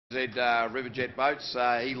Riverjet Boats.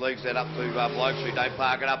 He leaves that up to blokes who don't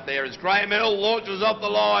park it up there as Graham Hill launches off the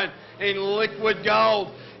line in liquid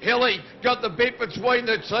gold. Hilly got the bit between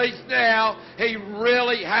the teeth now. He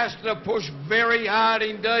really has to push very hard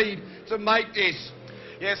indeed to make this.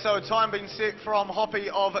 Yeah, so a time being set from Hoppy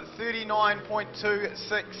of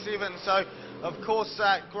 39.267. So, of course,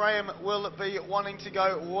 Graham will be wanting to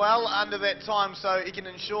go well under that time so he can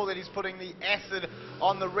ensure that he's putting the acid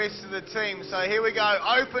on the rest of the team. So here we go.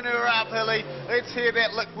 Open her up, Hilly. Let's hear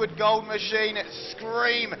that liquid gold machine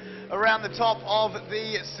scream around the top of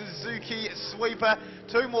the Suzuki Sweeper.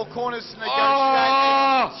 Two more corners to negotiate.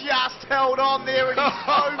 Oh! Just held on there and he's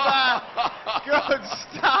over. Good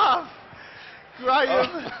stuff.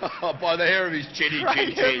 Graham. By the hair of his chinny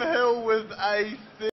chin. Graham Hill with a